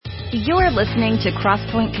You're listening to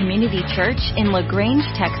Crosspoint Community Church in Grange,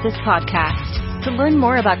 Texas podcast. To learn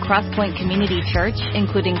more about Crosspoint Community Church,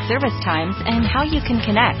 including service times and how you can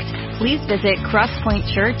connect, please visit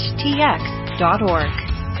crosspointchurchtx.org.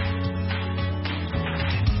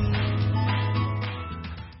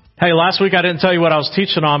 Hey, last week I didn't tell you what I was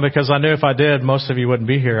teaching on because I knew if I did, most of you wouldn't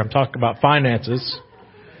be here. I'm talking about finances.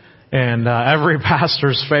 And every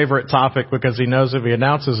pastor's favorite topic, because he knows if he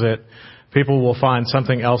announces it, people will find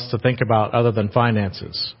something else to think about other than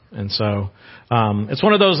finances. And so it's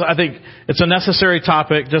one of those, I think it's a necessary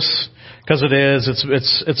topic just because it is.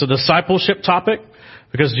 It's a discipleship topic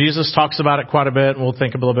because Jesus talks about it quite a bit, and we'll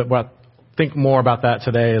think more about that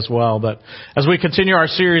today as well. But as we continue our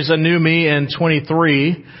series, A New Me in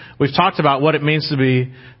 23, we've talked about what it means to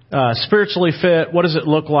be spiritually fit. What does it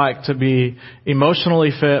look like to be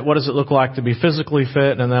emotionally fit? What does it look like to be physically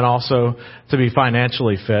fit? And then also to be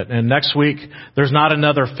financially fit. And next week, there's not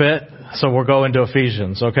another fit, so we'll go into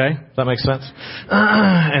Ephesians, okay? Does that make sense?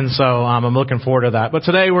 And so I'm looking forward to that. But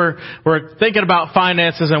today we're thinking about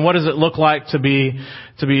finances and what does it look like to be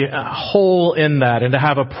whole in that and to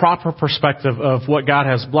have a proper perspective of what God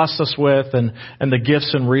has blessed us with and the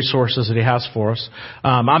gifts and resources that He has for us.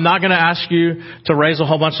 I'm not going to ask you to raise a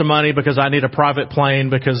whole bunch of money because I need a private plane,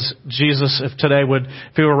 because Jesus, if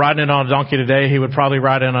He were riding in on a donkey today, He would probably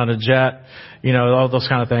ride in on a jet. You know, all those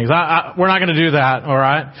kind of things. We're not going to do that, all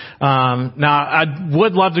right? Now, I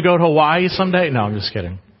would love to go to Hawaii someday. No, I'm just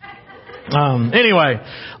kidding. Anyway,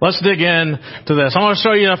 let's dig in to this. I want to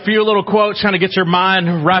show you a few little quotes, kind of get your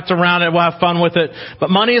mind wrapped around it. We'll have fun with it.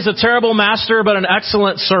 But money is a terrible master, but an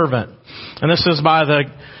excellent servant. And this is by the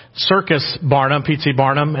Circus Barnum, P.T.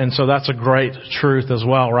 Barnum. And so that's a great truth as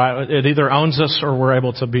well, right? It either owns us or we're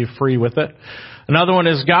able to be free with it. Another one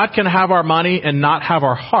is God can have our money and not have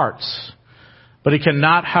our hearts, but He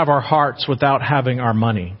cannot have our hearts without having our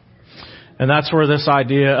money. And that's where this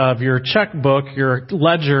idea of your checkbook, your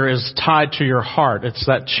ledger, is tied to your heart. It's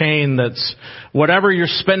that chain that's whatever you're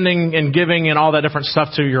spending and giving and all that different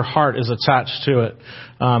stuff to, your heart is attached to it.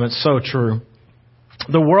 It's so true.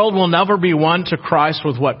 The world will never be won to Christ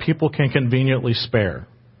with what people can conveniently spare.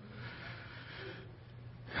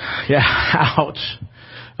 Yeah, ouch.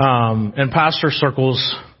 In pastor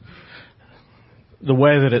circles, the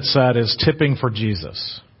way that it's said is tipping for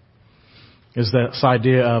Jesus. Is this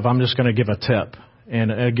idea of I'm just going to give a tip.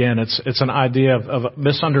 And again, it's an idea of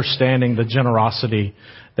misunderstanding the generosity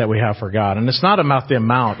that we have for God. And it's not about the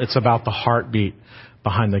amount, it's about the heartbeat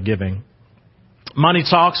behind the giving. Money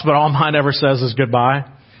talks, but all mine ever says is goodbye.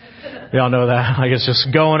 Y'all know that. Like, it's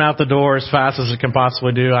just going out the door as fast as it can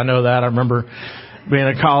possibly do. I know that. I remember being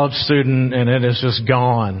a college student, and it is just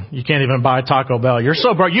gone. You can't even buy Taco Bell. You're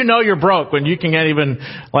so broke. You know you're broke when you can't even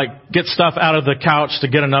get stuff out of the couch to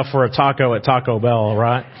get enough for a taco at Taco Bell,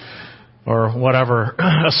 right? Or whatever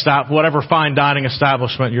fine dining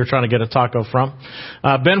establishment you're trying to get a taco from.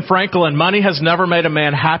 Ben Franklin, money has never made a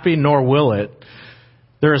man happy, nor will it.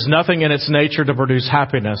 There is nothing in its nature to produce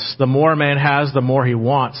happiness. The more a man has, the more he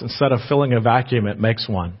wants. Instead of filling a vacuum, it makes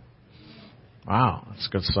one. Wow, that's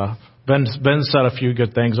good stuff. Ben said a few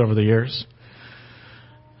good things over the years.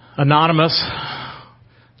 Anonymous,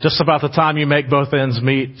 just about the time you make both ends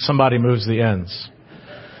meet, somebody moves the ends.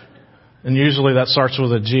 And usually that starts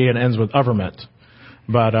with a G and ends with government.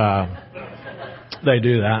 But they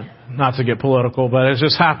do that. Not to get political, but it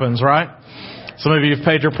just happens, right? Some of you have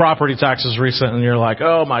paid your property taxes recently and you're like,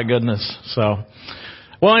 oh my goodness. So,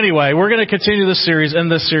 well, anyway, we're going to continue this series,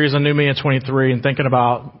 A New Me in 23, and thinking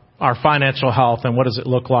about our financial health and what does it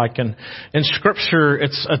look like. And in Scripture,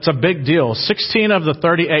 it's a big deal. 16 of the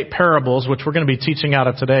 38 parables, which we're going to be teaching out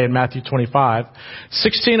of today in Matthew 25,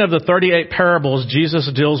 16 of the 38 parables, Jesus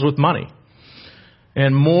deals with money.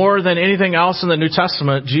 And more than anything else in the New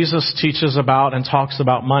Testament, Jesus teaches about and talks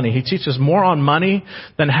about money. He teaches more on money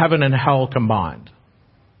than heaven and hell combined.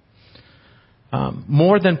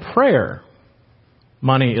 More than prayer,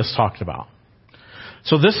 money is talked about.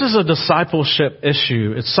 So this is a discipleship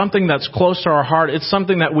issue. It's something that's close to our heart. It's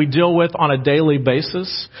something that we deal with on a daily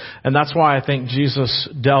basis. And that's why I think Jesus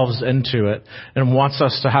delves into it and wants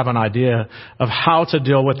us to have an idea of how to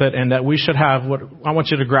deal with it, and that we should have, what I want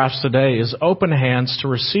you to grasp today, is open hands to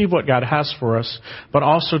receive what God has for us, but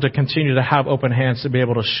also to continue to have open hands to be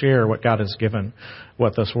able to share what God has given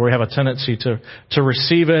with us, where we have a tendency to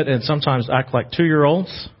receive it and sometimes act like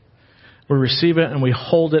 2-year-olds. We receive it and we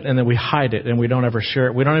hold it and then we hide it and we don't ever share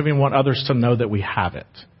it. We don't even want others to know that we have it.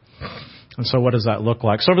 And so what does that look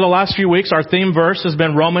like? So over the last few weeks, our theme verse has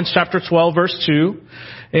been Romans chapter 12, verse 2,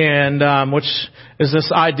 and which is this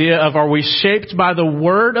idea of, are we shaped by the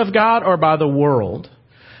Word of God or by the world?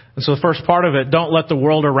 And so the first part of it, don't let the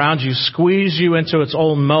world around you squeeze you into its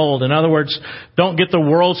own mold. In other words, don't get the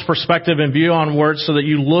world's perspective and view on words so that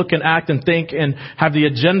you look and act and think and have the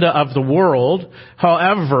agenda of the world.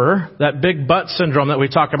 However, that big but syndrome that we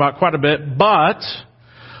talk about quite a bit, but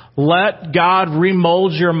let God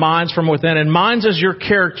remold your minds from within. And minds is your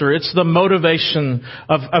character. It's the motivation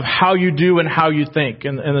of how you do and how you think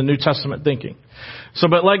in the New Testament thinking. So,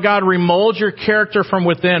 but let God remold your character from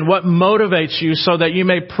within. What motivates you so that you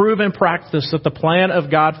may prove in practice that the plan of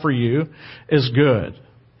God for you is good.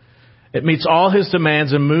 It meets all His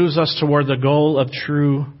demands and moves us toward the goal of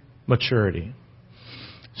true maturity.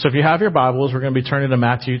 So if you have your Bibles, we're going to be turning to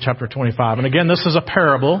Matthew chapter 25. And again, this is a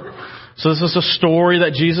parable. So this is a story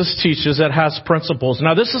that Jesus teaches that has principles.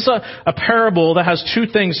 Now this is a parable that has two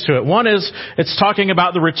things to it. One is it's talking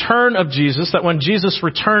about the return of Jesus, that when Jesus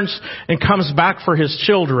returns and comes back for His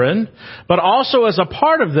children. But also as a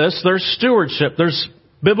part of this, there's stewardship. There's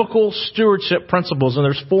biblical stewardship principles, and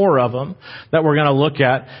there's 4 of them that we're going to look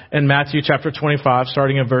at in Matthew chapter 25,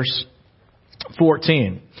 starting in verse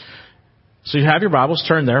 14. So you have your Bibles,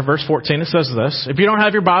 turn there. Verse 14, it says this. If you don't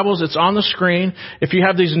have your Bibles, it's on the screen. If you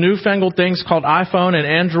have these newfangled things called iPhone and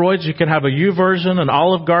Androids, you can have a YouVersion, an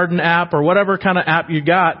Olive Garden app, or whatever kind of app you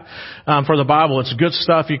got for the Bible. It's good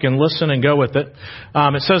stuff. You can listen and go with it.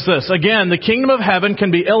 It says this. Again, the kingdom of heaven can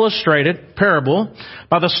be illustrated, parable,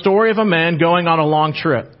 by the story of a man going on a long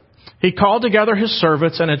trip. He called together his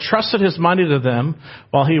servants and entrusted his money to them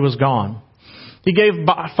while he was gone. He gave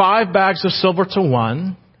 5 bags of silver to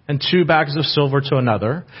one, and 2 bags of silver to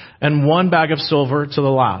another, and 1 bag of silver to the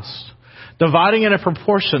last, dividing it in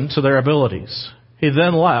proportion to their abilities. He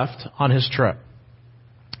then left on his trip.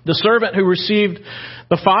 The servant who received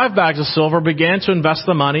the 5 bags of silver began to invest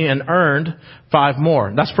the money and earned 5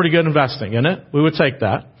 more. That's pretty good investing, isn't it? We would take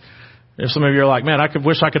that. If some of you are like, man,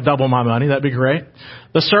 wish I could double my money. That'd be great.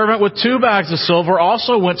 The servant with 2 bags of silver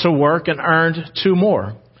also went to work and earned 2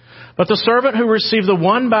 more. But the servant who received the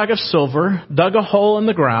 1 bag of silver dug a hole in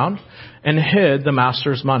the ground and hid the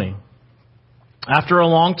master's money. After a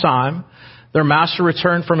long time, their master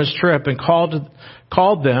returned from his trip and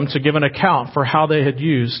called them to give an account for how they had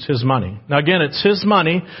used his money. Now again, it's his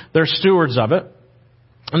money. They're stewards of it.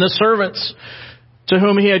 And the servants to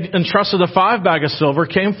whom he had entrusted the 5 bag of silver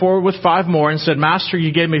came forward with 5 more and said, Master,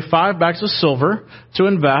 you gave me 5 bags of silver to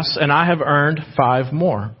invest, and I have earned 5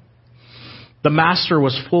 more. The master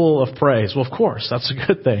was full of praise. Well, of course, that's a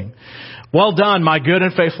good thing. Well done, my good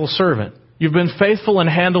and faithful servant. You've been faithful in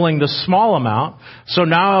handling this small amount, so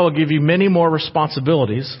now I will give you many more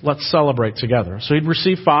responsibilities. Let's celebrate together. So he'd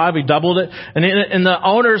received 5, he doubled it, and in the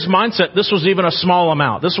owner's mindset, this was even a small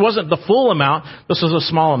amount. This wasn't the full amount, this was a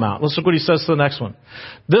small amount. Let's look what he says to the next one.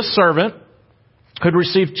 This servant, who had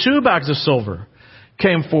received 2 bags of silver,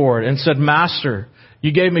 came forward and said, Master,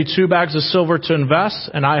 you gave me 2 bags of silver to invest,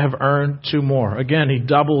 and I have earned 2 more. Again, he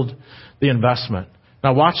doubled the investment.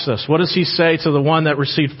 Now watch this. What does he say to the one that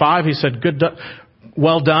received 5? He said,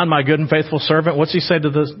 well done, my good and faithful servant. What's he say to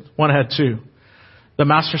the one who had 2? The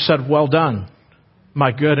master said, well done,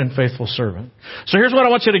 my good and faithful servant. So here's what I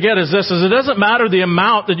want you to get is this, is it doesn't matter the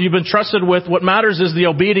amount that you've been trusted with. What matters is the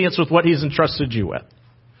obedience with what he's entrusted you with.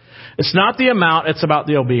 It's not the amount, it's about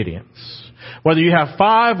the obedience. Whether you have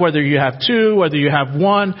 5, whether you have 2, whether you have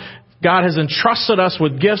 1, God has entrusted us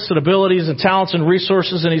with gifts and abilities and talents and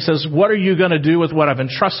resources, and He says, what are you going to do with what I've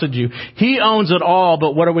entrusted you? He owns it all,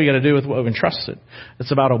 but what are we going to do with what we've entrusted?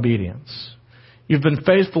 It's about obedience. You've been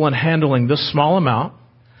faithful in handling this small amount,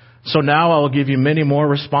 so now I will give you many more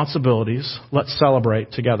responsibilities. Let's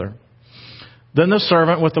celebrate together. Then the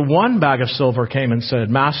servant with the 1 bag of silver came and said,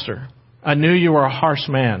 Master, I knew you were a harsh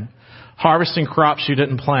man, harvesting crops you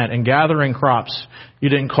didn't plant and gathering crops you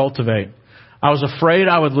didn't cultivate. I was afraid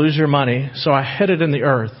I would lose your money, so I hid it in the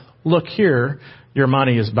earth. Look here, your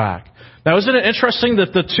money is back. Now, isn't it interesting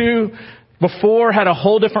that the 2 before had a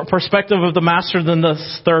whole different perspective of the master than the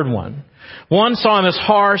third one? One saw him as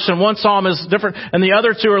harsh and one saw him as different. And the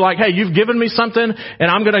other 2 are like, hey, you've given me something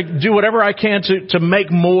and I'm going to do whatever I can to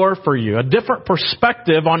make more for you. A different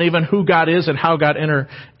perspective on even who God is and how God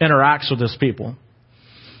interacts with His people.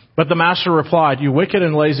 But the master replied, you wicked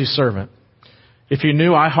and lazy servant. If you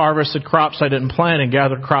knew I harvested crops I didn't plant and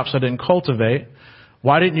gathered crops I didn't cultivate,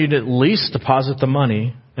 why didn't you at least deposit the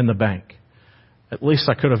money in the bank? At least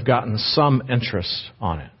I could have gotten some interest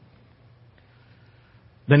on it.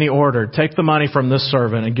 Then he ordered, take the money from this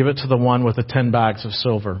servant and give it to the one with the 10 bags of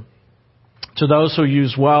silver. To those who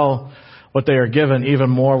use well what they are given, even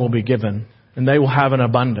more will be given, and they will have an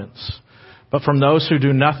abundance. But from those who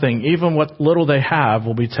do nothing, even what little they have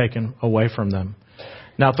will be taken away from them.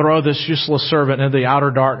 Now throw this useless servant into the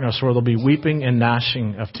outer darkness where there'll be weeping and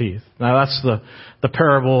gnashing of teeth. Now that's the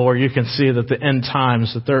parable where you can see that the end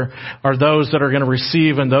times, that there are those that are going to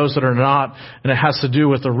receive and those that are not. And it has to do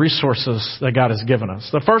with the resources that God has given us.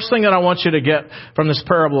 The first thing that I want you to get from this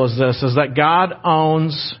parable is this, is that God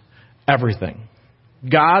owns everything.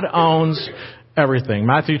 God owns everything.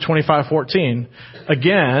 Matthew 25:14.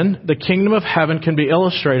 Again, the kingdom of heaven can be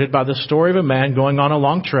illustrated by the story of a man going on a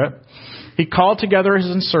long trip. He called together his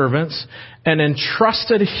servants and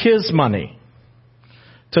entrusted his money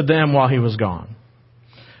to them while he was gone.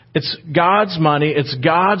 It's God's money. It's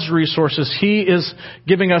God's resources. He is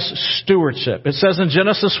giving us stewardship. It says in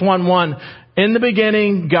Genesis 1:1, in the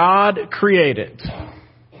beginning, God created.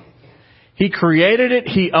 He created it,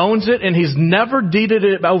 He owns it, and He's never deeded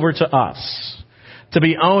it over to us to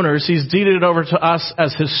be owners. He's deeded it over to us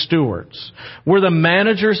as His stewards. We're the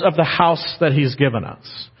managers of the house that He's given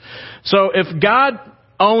us. So if God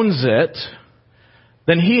owns it,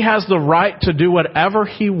 then He has the right to do whatever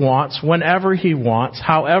He wants, whenever He wants,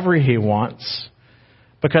 however He wants,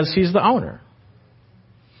 because He's the owner.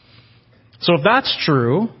 So if that's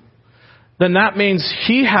true, then that means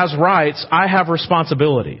He has rights, I have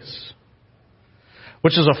responsibilities.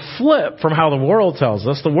 Which is a flip from how the world tells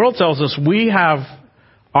us. The world tells us we have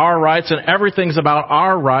our rights and everything's about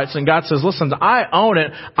our rights. And God says, listen, I own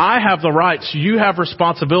it. I have the rights. You have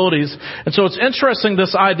responsibilities. And so it's interesting,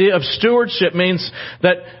 this idea of stewardship means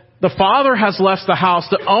that the father has left the house.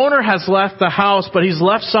 The owner has left the house, but he's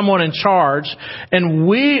left someone in charge. And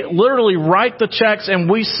we literally write the checks and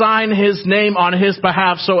we sign his name on his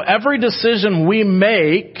behalf. So every decision we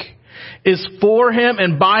make is for him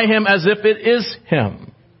and by him as if it is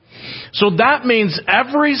him. So that means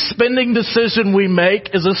every spending decision we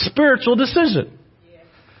make is a spiritual decision.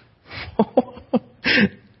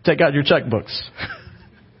 Take out your checkbooks.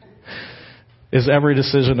 Is every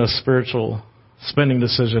decision a spiritual spending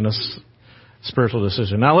decision, a spiritual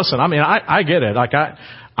decision? Now listen, I mean, I get it. Like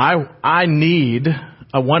I need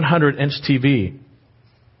a 100-inch TV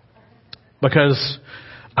because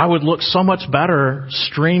I would look so much better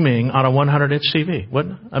streaming on a 100-inch TV,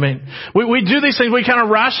 wouldn't I? I mean, we do these things. We kind of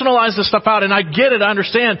rationalize this stuff out, and I get it. I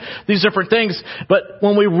understand these different things. But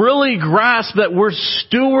when we really grasp that we're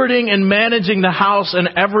stewarding and managing the house and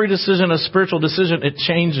every decision, a spiritual decision, it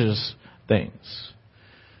changes things.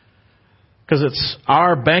 Because it's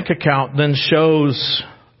our bank account then shows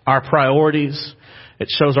our priorities. It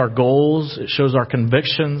shows our goals. It shows our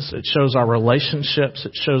convictions. It shows our relationships.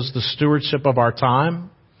 It shows the stewardship of our time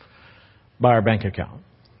by our bank account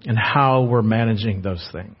and how we're managing those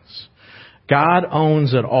things. God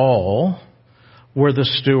owns it all. We're the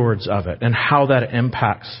stewards of it and how that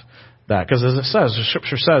impacts that. Because as it says, the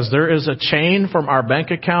scripture says, there is a chain from our bank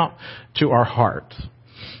account to our heart.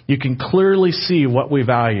 You can clearly see what we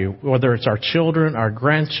value, whether it's our children, our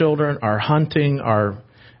grandchildren, our hunting, our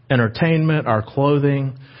entertainment, our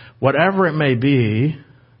clothing, whatever it may be,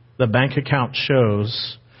 the bank account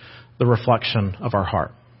shows the reflection of our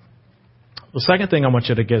heart. The second thing I want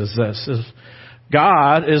you to get is this, is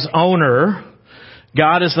God is owner.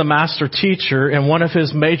 God is the master teacher, and one of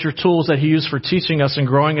His major tools that He used for teaching us and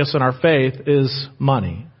growing us in our faith is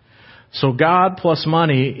money. So God plus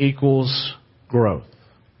money equals growth.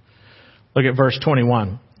 Look at verse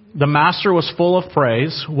 21. The master was full of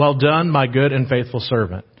praise. Well done, my good and faithful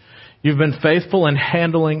servant. You've been faithful in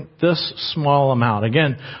handling this small amount.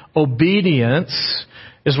 Again, obedience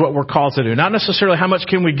is what we're called to do. Not necessarily how much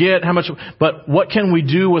can we get, but what can we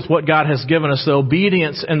do with what God has given us, the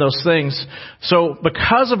obedience in those things. So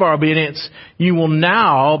because of our obedience, you will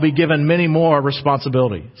now be given many more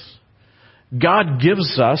responsibilities. God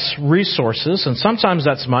gives us resources, and sometimes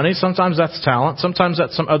that's money, sometimes that's talent, sometimes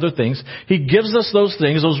that's some other things. He gives us those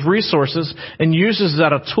things, those resources, and uses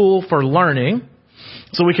that a tool for learning,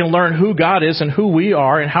 so we can learn who God is and who we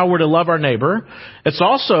are and how we're to love our neighbor. It's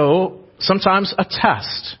also sometimes a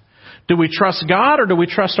test. Do we trust God or do we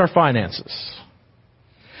trust our finances?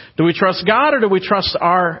 Do we trust God or do we trust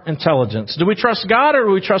our intelligence? Do we trust God or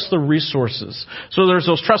do we trust the resources? So there's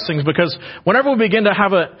those trust things, because whenever we begin to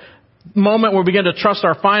have a moment where we begin to trust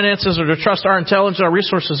our finances or to trust our intelligence, our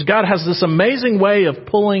resources, God has this amazing way of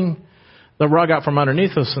pulling the rug out from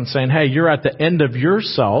underneath us and saying, hey, you're at the end of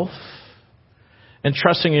yourself and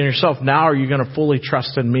trusting in yourself. Now are you going to fully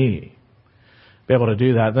trust in me? Be able to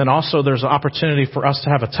do that. Then also there's an opportunity for us to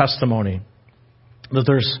have a testimony. That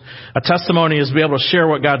there's a testimony is to be able to share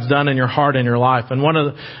what God's done in your heart and your life. And one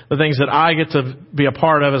of the things that I get to be a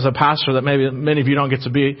part of as a pastor that maybe many of you don't get to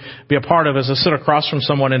be a part of is to sit across from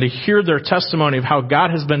someone and to hear their testimony of how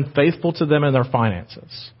God has been faithful to them in their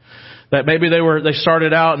finances. That maybe they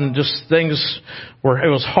started out and just it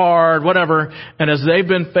was hard, whatever. And as they've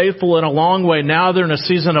been faithful in a long way, now they're in a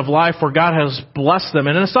season of life where God has blessed them.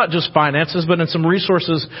 And it's not just finances, but in some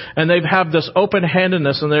resources. And they've had this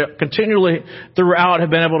open-handedness, and they continually throughout have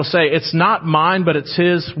been able to say, it's not mine, but it's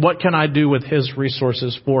His. What can I do with His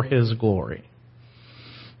resources for His glory?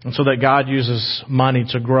 And so that God uses money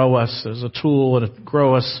to grow us as a tool and to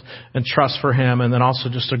grow us in trust for Him, and then also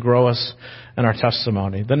just to grow us in our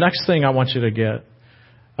testimony. The next thing I want you to get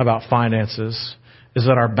about finances is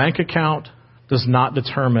that our bank account does not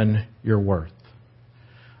determine your worth.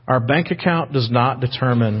 Our bank account does not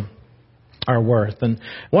determine our worth. And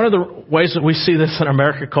one of the ways that we see this in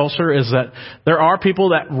American culture is that there are people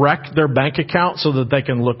that wreck their bank account so that they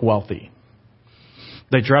can look wealthy.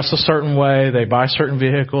 They dress a certain way, they buy certain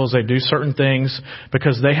vehicles, they do certain things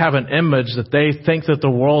because they have an image that they think that the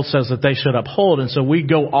world says that they should uphold. And so we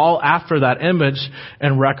go all after that image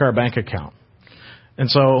and wreck our bank account. And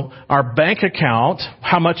so our bank account,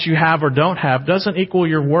 how much you have or don't have, doesn't equal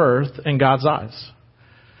your worth in God's eyes.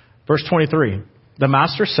 Verse 23, the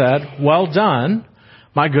master said, well done,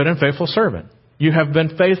 my good and faithful servant. You have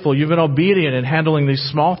been faithful. You've been obedient in handling these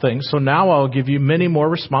small things. So now I'll give you many more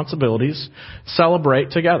responsibilities. Celebrate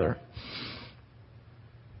together.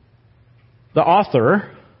 The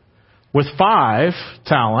author, with 5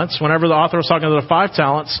 talents, whenever the author was talking to the 5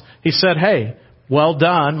 talents, he said, hey, well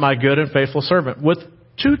done, my good and faithful servant. With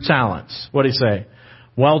 2 talents, what did he say?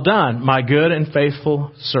 Well done, my good and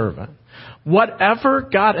faithful servant. Whatever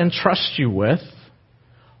God entrusts you with,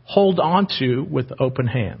 hold on to with open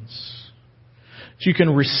hands. You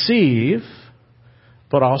can receive,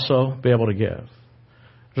 but also be able to give.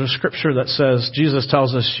 There's a scripture that says, Jesus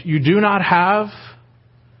tells us, you do not have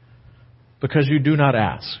because you do not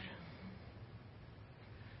ask.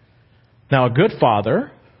 Now, a good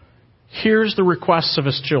father hears the requests of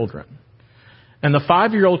his children. And the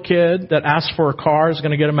 5-year-old kid that asks for a car is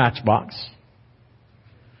going to get a Matchbox.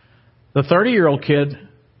 The 30-year-old kid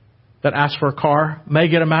that asks for a car may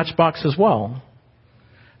get a Matchbox as well,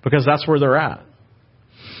 because that's where they're at.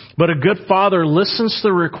 But a good father listens to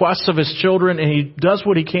the requests of his children, and he does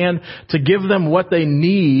what he can to give them what they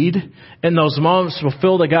need in those moments to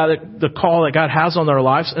fulfill the call that God has on their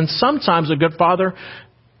lives. And sometimes a good father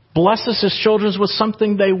blesses his children with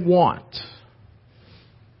something they want.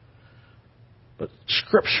 But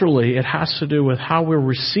scripturally, it has to do with how we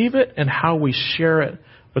receive it and how we share it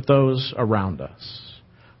with those around us.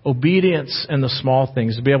 Obedience in the small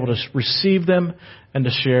things, to be able to receive them and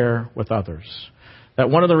to share with others. That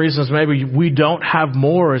one of the reasons maybe we don't have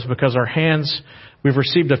more is because we've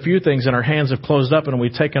received a few things and our hands have closed up and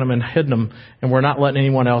we've taken them and hidden them, and we're not letting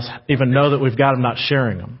anyone else even know that we've got them, not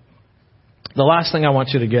sharing them. The last thing I want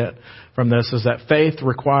you to get from this is that faith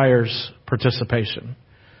requires participation.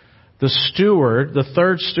 The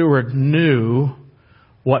third steward knew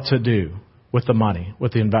what to do with the money,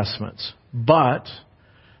 with the investments. But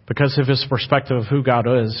because of his perspective of who God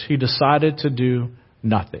is, he decided to do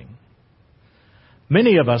nothing.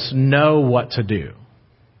 Many of us know what to do,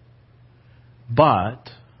 but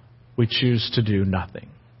we choose to do nothing.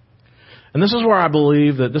 And this is where I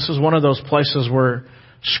believe that this is one of those places where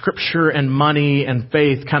Scripture and money and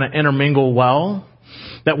faith kind of intermingle well.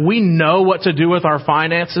 That we know what to do with our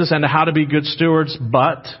finances and how to be good stewards,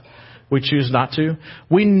 but we choose not to.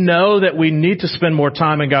 We know that we need to spend more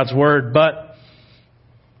time in God's Word, but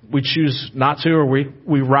we choose not to, or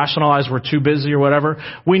we rationalize we're too busy or whatever.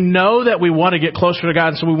 We know that we want to get closer to God,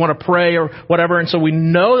 and so we want to pray or whatever, and so we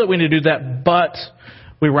know that we need to do that, but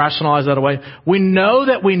we rationalize that away. We know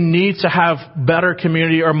that we need to have better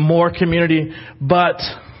community or more community, but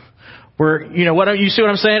you see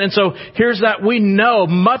what I'm saying? And so here's that. We know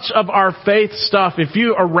much of our faith stuff. If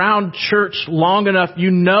you around church long enough,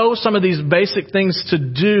 you know some of these basic things to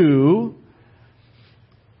do,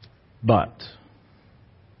 but.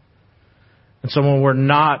 And so when we're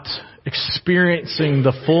not experiencing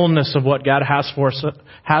the fullness of what God has for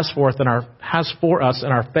us in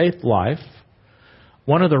our faith life,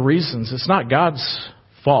 one of the reasons, it's not God's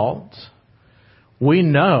fault. We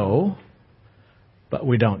know, but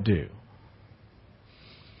we don't do.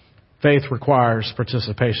 Faith requires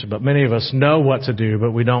participation, but many of us know what to do,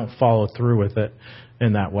 but we don't follow through with it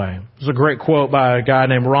in that way. There's a great quote by a guy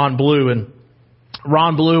named Ron Blue, and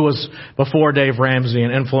Ron Blue was before Dave Ramsey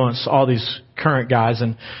and influenced all these current guys.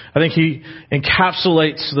 And I think he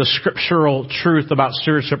encapsulates the scriptural truth about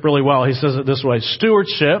stewardship really well. He says it this way: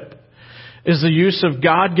 stewardship is the use of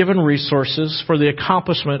God-given resources for the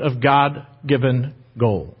accomplishment of God-given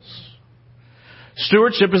goals.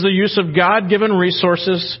 Stewardship is the use of God-given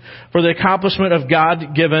resources for the accomplishment of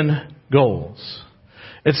God-given goals.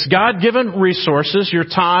 It's God-given resources, your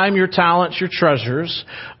time, your talents, your treasures,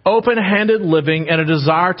 open-handed living, and a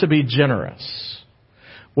desire to be generous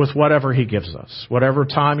with whatever He gives us. Whatever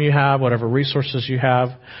time you have, whatever resources you have,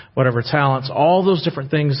 whatever talents, all those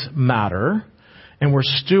different things matter, and we're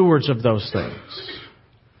stewards of those things.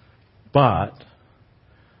 But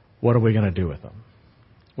what are we going to do with them?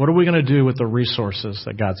 What are we going to do with the resources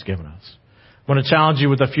that God's given us? I want to challenge you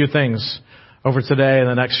with a few things over today and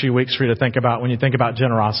the next few weeks for you to think about when you think about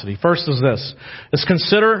generosity. First is this, is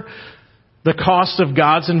consider the cost of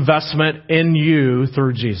God's investment in you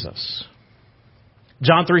through Jesus.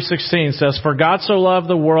 John 3:16 says, "For God so loved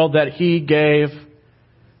the world that He gave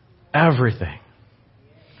everything."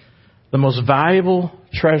 The most valuable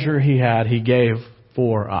treasure He had, He gave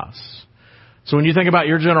for us. So when you think about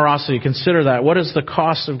your generosity, consider that. What is the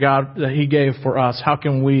cost of God that He gave for us? How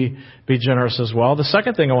can we be generous as well? The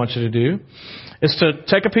second thing I want you to do is to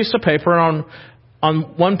take a piece of paper and on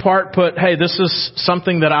one part put, hey, this is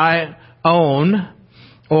something that I own,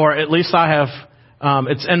 or at least I have,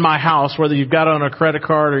 it's in my house, whether you've got it on a credit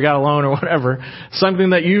card or you got a loan or whatever,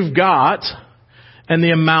 something that you've got and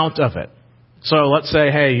the amount of it. So let's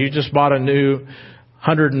say, hey, you just bought a new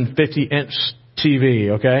 150-inch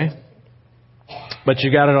TV, okay? But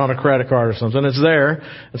you got it on a credit card or something. It's there.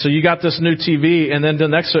 And so you got this new TV, and then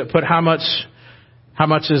next to it, put how much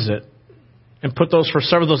is it? And put those for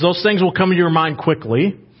several of those. Those things will come to your mind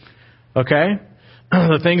quickly. Okay?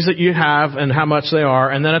 The things that you have and how much they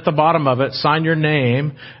are. And then at the bottom of it, sign your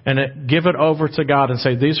name and give it over to God and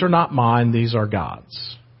say, these are not mine, these are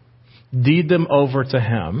God's. Deed them over to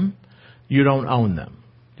Him. You don't own them.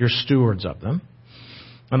 You're stewards of them.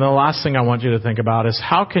 And the last thing I want you to think about is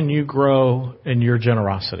how can you grow in your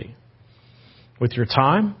generosity? With your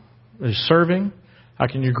time, with serving, how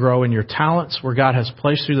can you grow in your talents where God has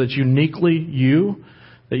placed you that's uniquely you,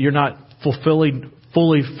 that you're not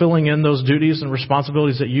fully filling in those duties and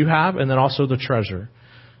responsibilities that you have, and then also the treasure.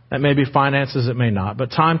 That may be finances, it may not.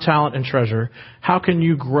 But time, talent, and treasure, how can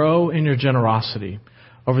you grow in your generosity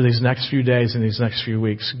over these next few days and these next few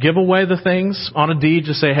weeks? Give away the things on a deed.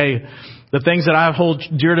 Just say, hey, the things that I hold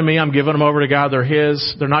dear to me, I'm giving them over to God. They're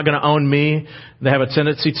His. They're not going to own me. They have a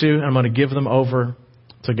tendency to. And I'm going to give them over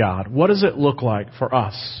to God. What does it look like for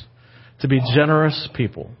us to be generous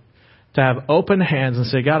people? To have open hands and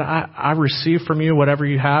say, God, I receive from you whatever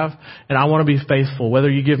you have, and I want to be faithful. Whether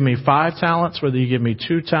you give me 5 talents, whether you give me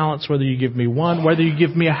 2 talents, whether you give me 1, whether you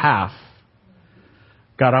give me a half.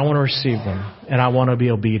 God, I want to receive them, and I want to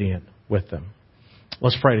be obedient with them.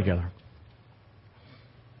 Let's pray together.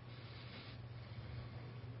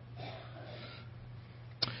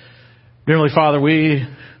 Dear Heavenly Father, we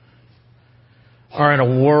are in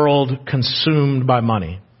a world consumed by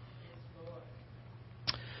money.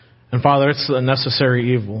 And Father, it's a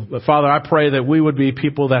necessary evil. But Father, I pray that we would be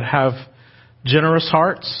people that have generous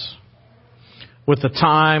hearts with the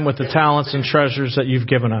time, with the talents and treasures that you've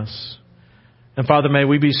given us. And Father, may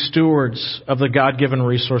we be stewards of the God-given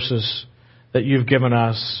resources that you've given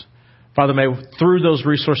us. Father, may through those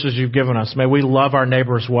resources you've given us, may we love our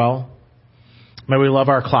neighbors well. May we love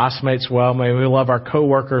our classmates well. May we love our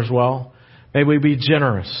coworkers well. May we be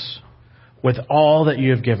generous with all that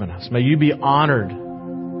you have given us. May you be honored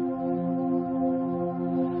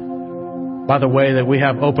by the way that we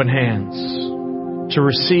have open hands to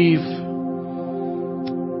receive,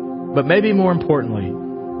 but maybe more importantly,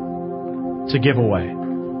 to give away.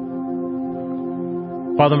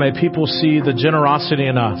 Father, may people see the generosity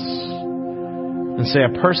in us and say, a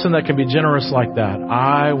person that can be generous like that,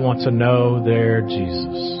 I want to know their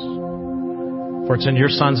Jesus. For it's in your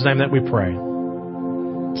Son's name that we pray.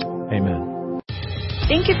 Amen.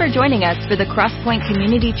 Thank you for joining us for the Crosspoint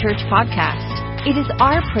Community Church podcast. It is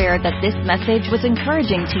our prayer that this message was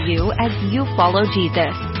encouraging to you as you follow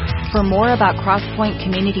Jesus. For more about Crosspoint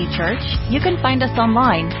Community Church, you can find us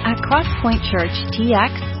online at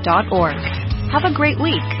crosspointchurchtx.org. Have a great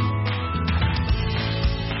week.